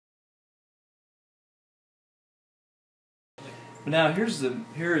But now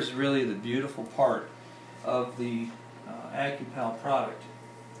here is really the beautiful part of the Accupal product.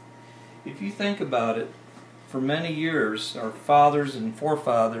 If you think about it, for many years our fathers and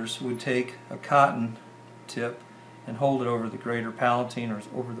forefathers would take a cotton tip and hold it over the greater palatine or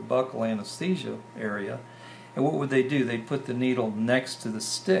over the buccal anesthesia area, and what would they do? They'd put the needle next to the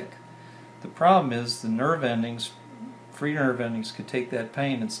stick. The problem is the nerve endings, free nerve endings, could take that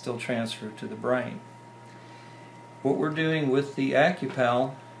pain and still transfer it to the brain. What we're doing with the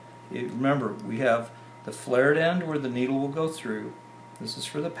Accupal, remember, we have the flared end where the needle will go through. This is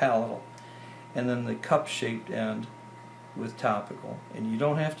for the palatal. And then the cup-shaped end with topical. And you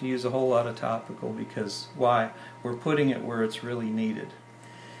don't have to use a whole lot of topical because, why? We're putting it where it's really needed.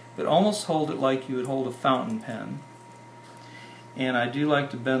 But almost hold it like you would hold a fountain pen. And I do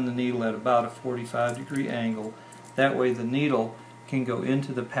like to bend the needle at about a 45-degree angle. That way the needle can go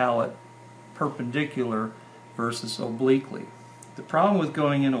into the palate perpendicular versus obliquely. The problem with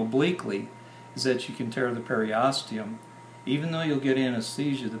going in obliquely is that you can tear the periosteum. Even though you'll get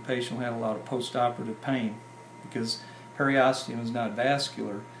anesthesia, the patient will have a lot of post-operative pain because periosteum is not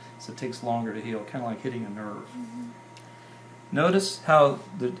vascular, so it takes longer to heal, kind of like hitting a nerve. Notice how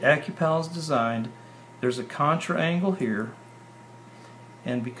the Accupal is designed. There's a contra angle here,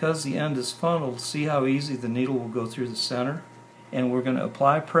 and because the end is funneled, see how easy the needle will go through the center? And we're going to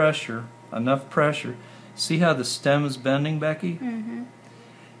apply pressure, enough pressure. See how the stem is bending, Becky? And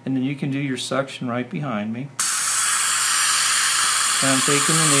then you can do your suction right behind me. And I'm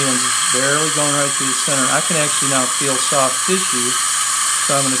taking the needle and just barely going right through the center. I can actually now feel soft tissue,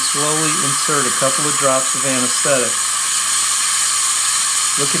 so I'm going to slowly insert a couple of drops of anesthetic.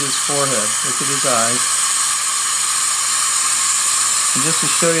 Look at his forehead, look at his eyes. And just to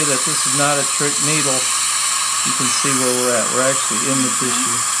show you that this is not a trick needle, you can see where we're at. We're actually in the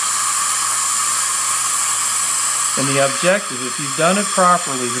tissue. And the objective, if you've done it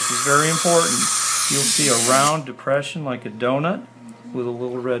properly, this is very important, you'll see a round depression like a donut with a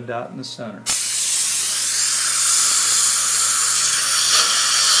little red dot in the center.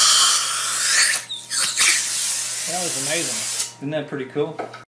 That was amazing. Isn't that pretty cool?